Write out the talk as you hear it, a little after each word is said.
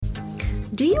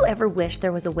Do you ever wish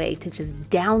there was a way to just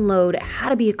download how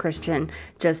to be a Christian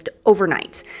just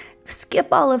overnight? Skip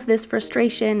all of this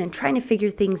frustration and trying to figure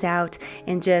things out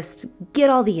and just get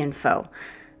all the info.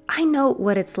 I know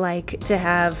what it's like to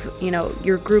have,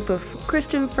 your group of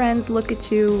Christian friends look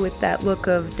at you with that look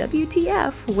of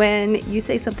WTF when you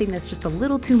say something that's just a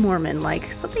little too Mormon, like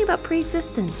something about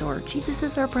pre-existence or Jesus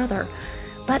is our brother.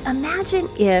 But imagine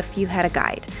if you had a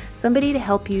guide, somebody to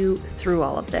help you through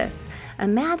all of this.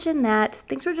 Imagine that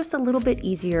things were just a little bit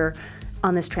easier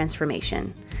on this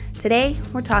transformation. Today,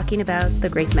 we're talking about the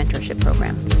Grace Mentorship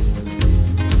Program.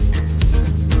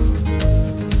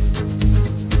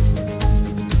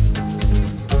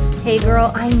 Hey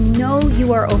girl, I know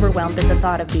you are overwhelmed at the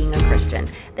thought of being a Christian.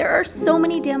 There are so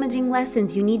many damaging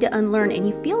lessons you need to unlearn and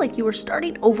you feel like you are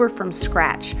starting over from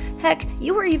scratch. Heck,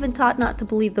 you were even taught not to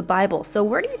believe the Bible, so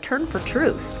where do you turn for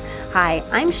truth? Hi,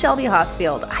 I'm Shelby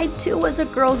Hosfield. I too was a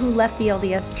girl who left the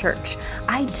LDS church.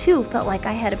 I too felt like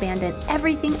I had abandoned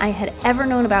everything I had ever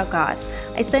known about God.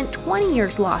 I spent 20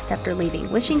 years lost after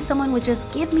leaving, wishing someone would just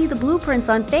give me the blueprints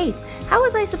on faith. How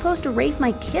was I supposed to raise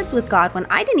my kids with God when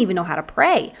I didn't even know how to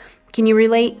pray? Can you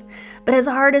relate? But as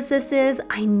hard as this is,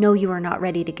 I know you are not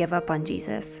ready to give up on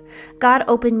Jesus. God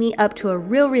opened me up to a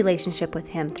real relationship with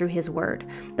Him through His Word.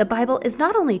 The Bible is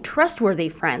not only trustworthy,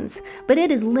 friends, but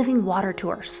it is living water to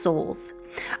our souls.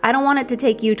 I don't want it to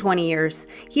take you 20 years.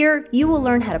 Here, you will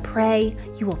learn how to pray,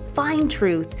 you will find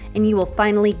truth, and you will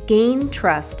finally gain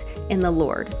trust in the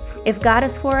Lord. If God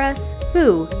is for us,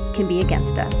 who can be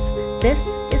against us? This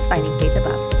is Finding Faith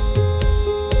Above.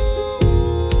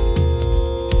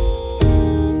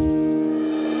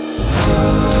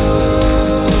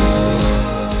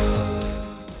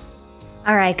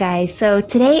 All right, guys. So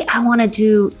today I wanted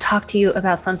to talk to you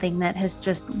about something that has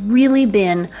just really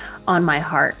been on my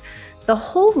heart. The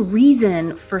whole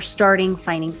reason for starting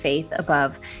Finding Faith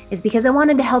Above is because I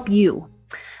wanted to help you.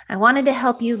 I wanted to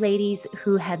help you ladies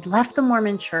who had left the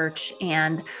Mormon church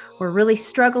and were really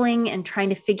struggling and trying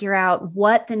to figure out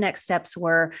what the next steps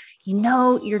were. You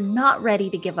know, you're not ready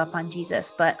to give up on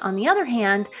Jesus, but on the other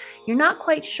hand, you're not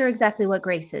quite sure exactly what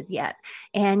grace is yet.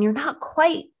 And you're not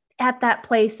quite at that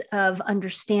place of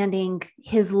understanding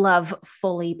His love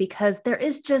fully because there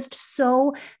is just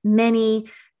so many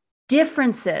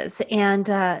differences and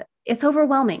it's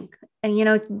overwhelming.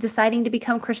 And, deciding to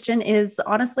become Christian is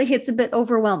honestly, it's a bit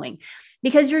overwhelming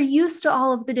because you're used to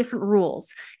all of the different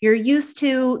rules. You're used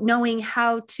to knowing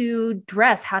how to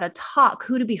dress, how to talk,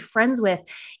 who to be friends with.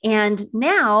 And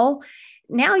now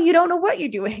you don't know what you're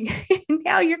doing.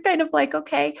 Now you're kind of like,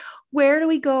 okay, where do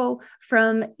we go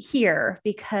from here?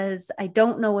 Because I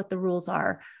don't know what the rules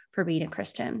are for being a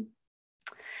Christian.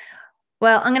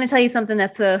 Well, I'm going to tell you something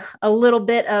that's a little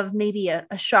bit of maybe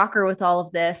a shocker with all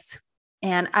of this.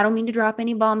 And I don't mean to drop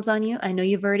any bombs on you. I know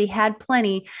you've already had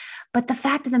plenty, but the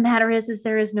fact of the matter is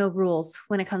there is no rules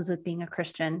when it comes with being a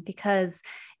Christian because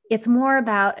it's more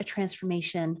about a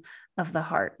transformation of the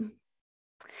heart.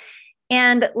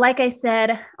 And like I said,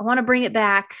 I want to bring it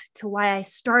back to why I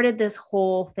started this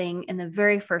whole thing in the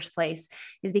very first place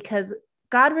is because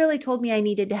God really told me I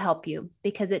needed to help you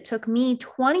because it took me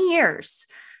 20 years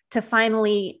to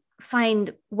finally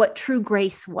find what true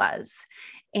grace was.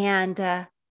 And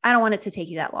I don't want it to take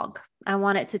you that long. I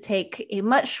want it to take a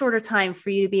much shorter time for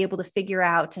you to be able to figure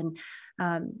out and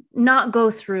not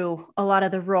go through a lot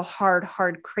of the real hard,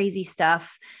 crazy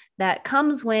stuff that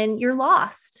comes when you're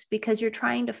lost because you're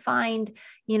trying to find,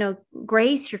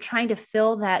 grace. You're trying to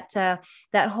fill that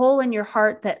hole in your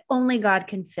heart that only God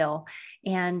can fill.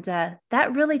 And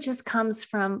that really just comes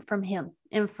from Him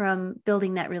and from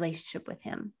building that relationship with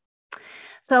Him.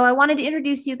 So I wanted to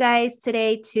introduce you guys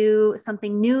today to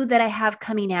something new that I have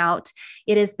coming out.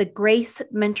 It is the Grace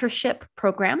Mentorship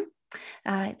Program.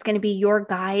 It's going to be your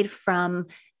guide from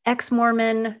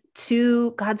ex-Mormon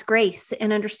to God's grace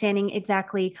and understanding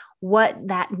exactly what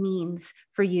that means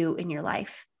for you in your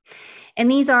life.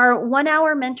 And these are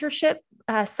 1-hour mentorship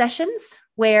sessions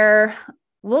where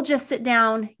we'll just sit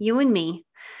down, you and me.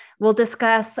 We'll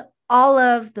discuss all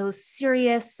of those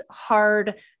serious,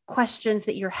 hard questions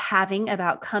that you're having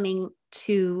about coming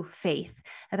to faith,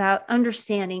 about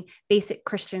understanding basic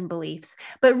Christian beliefs.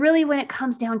 But really, when it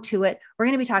comes down to it, we're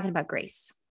going to be talking about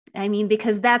grace. I mean,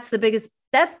 because that's the biggest,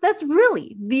 that's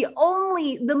really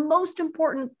the most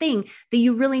important thing that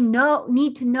you really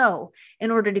need to know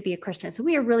in order to be a Christian. So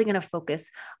we are really going to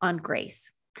focus on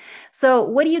grace. So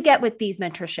what do you get with these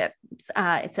mentorships?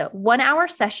 It's a 1-hour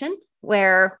session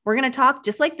where we're going to talk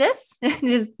just like this,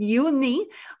 just you and me.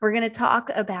 We're going to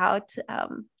talk about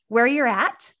where you're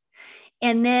at.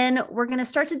 And then we're going to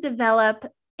start to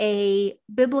develop a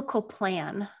biblical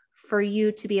plan for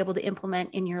you to be able to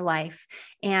implement in your life,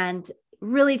 and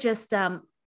really just a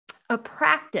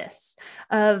practice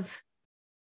of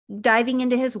diving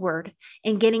into his word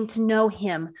and getting to know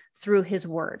him through his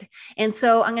word. And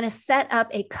so I'm going to set up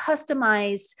a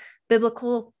customized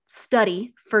biblical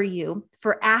study for you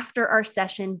for after our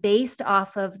session based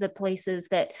off of the places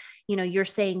that, you're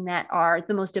saying that are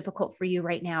the most difficult for you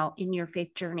right now in your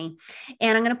faith journey.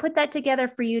 And I'm going to put that together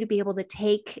for you to be able to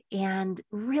take and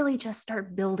really just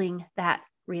start building that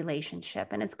relationship.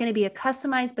 And it's going to be a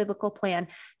customized biblical plan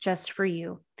just for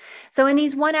you. So in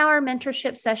these 1-hour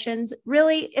mentorship sessions,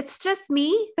 really, it's just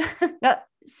me,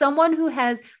 someone who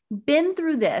has been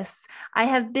through this. I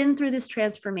have been through this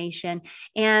transformation.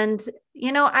 And,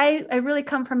 I really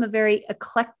come from a very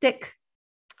eclectic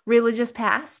religious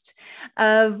past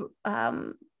of,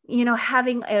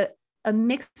 having a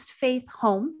mixed faith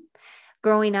home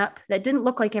growing up that didn't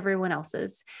look like everyone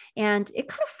else's. And it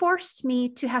kind of forced me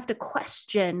to have to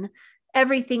question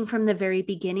everything from the very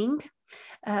beginning.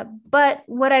 But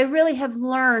what I really have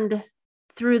learned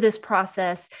through this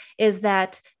process is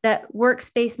that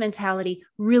workspace mentality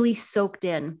really soaked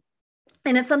in.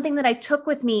 And it's something that I took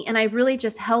with me and I really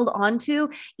just held on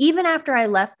to. Even after I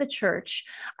left the church,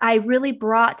 I really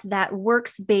brought that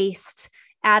works-based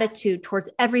attitude towards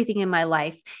everything in my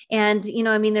life. And,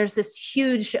 there's this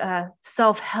huge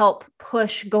self-help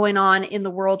push going on in the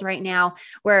world right now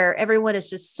where everyone is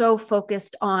just so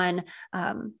focused on,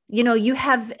 you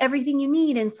have everything you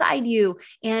need inside you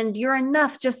and you're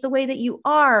enough just the way that you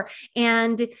are.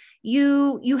 And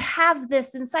you have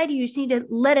this inside you. You just need to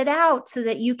let it out so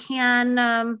that you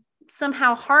can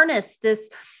somehow harness this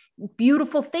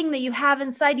beautiful thing that you have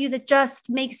inside you that just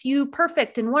makes you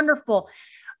perfect and wonderful.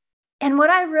 And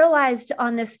what I realized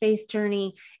on this faith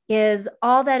journey is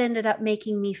all that ended up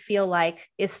making me feel like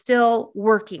is still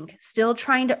working, still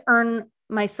trying to earn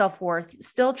my self-worth,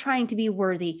 still trying to be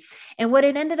worthy. And what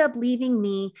it ended up leaving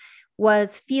me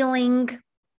was feeling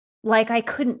like I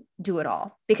couldn't do it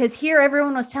all, because here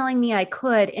everyone was telling me I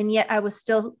could, and yet I was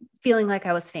still feeling like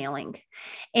I was failing.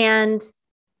 And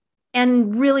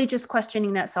really just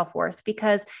questioning that self-worth,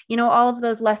 because, all of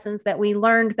those lessons that we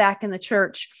learned back in the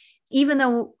church, even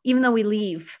though we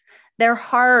leave, they're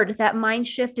hard. That mind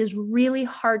shift is really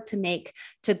hard to make,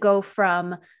 to go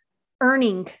from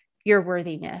earning your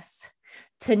worthiness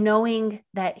to knowing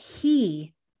that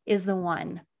he is the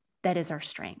one that is our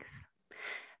strength.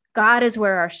 God is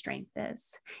where our strength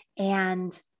is.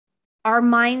 And our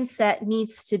mindset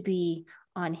needs to be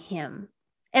on him.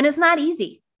 And it's not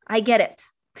easy. I get it.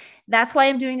 That's why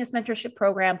I'm doing this mentorship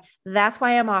program. That's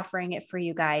why I'm offering it for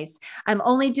you guys. I'm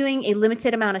only doing a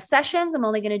limited amount of sessions. I'm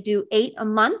only going to do 8 a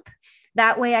month.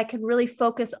 That way I can really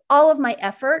focus all of my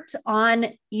effort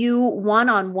on you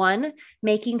one-on-one,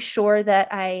 making sure that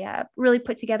I really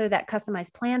put together that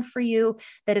customized plan for you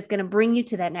that is going to bring you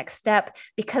to that next step,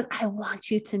 because I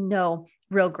want you to know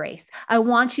real grace. I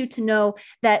want you to know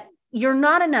that you're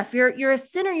not enough. You're a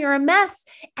sinner. You're a mess.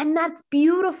 And that's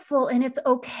beautiful. And it's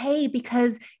okay,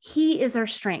 because he is our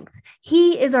strength.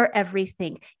 He is our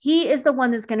everything. He is the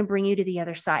one that's going to bring you to the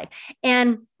other side.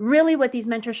 And really what these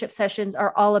mentorship sessions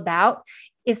are all about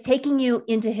is taking you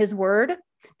into his word,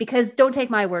 because don't take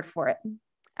my word for it.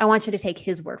 I want you to take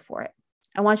his word for it.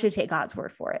 I want you to take God's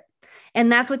word for it.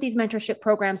 And that's what these mentorship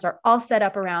programs are all set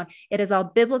up around. It is all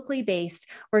biblically based.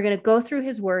 We're going to go through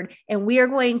his word, and we are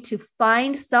going to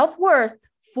find self-worth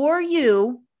for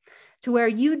you to where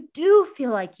you do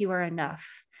feel like you are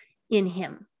enough in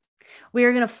him. We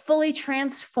are going to fully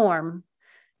transform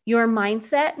your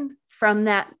mindset from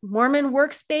that Mormon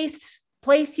works-based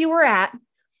place you were at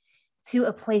to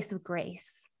a place of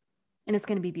grace. And it's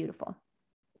going to be beautiful.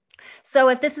 So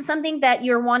if this is something that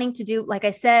you're wanting to do, like I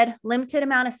said, limited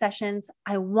amount of sessions,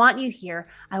 I want you here.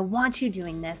 I want you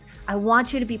doing this. I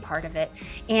want you to be part of it.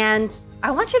 And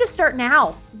I want you to start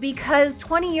now, because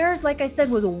 20 years, like I said,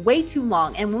 was way too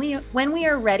long. And when we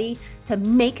are ready to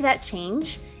make that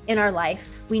change in our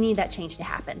life, we need that change to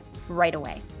happen right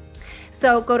away.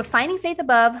 So go to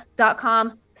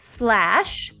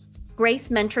findingfaithabove.com/grace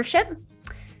mentorship.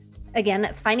 Again,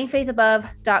 that's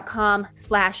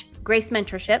findingfaithabove.com/grace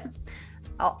mentorship.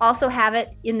 I'll also have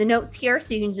it in the notes here,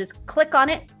 so you can just click on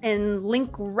it and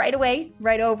link right away,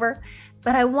 right over.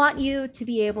 But I want you to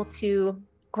be able to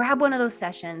grab one of those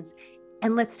sessions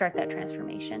and let's start that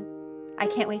transformation. I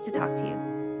can't wait to talk to you.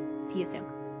 See you soon.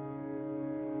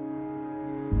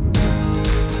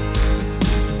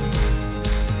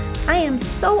 I am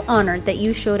so honored that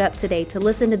you showed up today to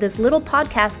listen to this little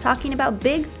podcast talking about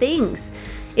big things.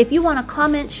 If you want to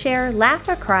comment, share, laugh,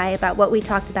 or cry about what we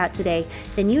talked about today,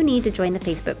 then you need to join the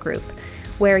Facebook group.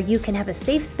 where you can have a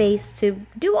safe space to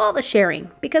do all the sharing,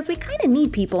 because we kind of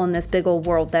need people in this big old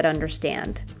world that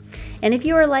understand. And if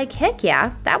you are like, heck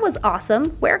yeah, that was awesome,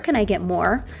 where can I get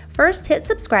more? First, hit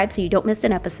subscribe so you don't miss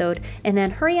an episode, and then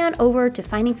hurry on over to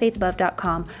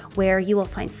findingfaithabove.com, where you will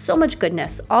find so much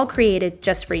goodness, all created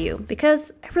just for you,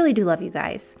 because I really do love you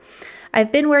guys.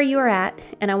 I've been where you are at,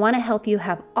 and I want to help you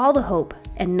have all the hope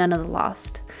and none of the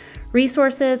lost.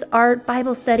 Resources, art,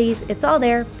 Bible studies, it's all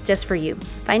there just for you.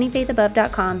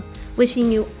 Findingfaithabove.com.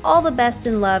 Wishing you all the best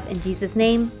in love in Jesus'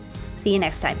 name. See you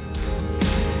next time.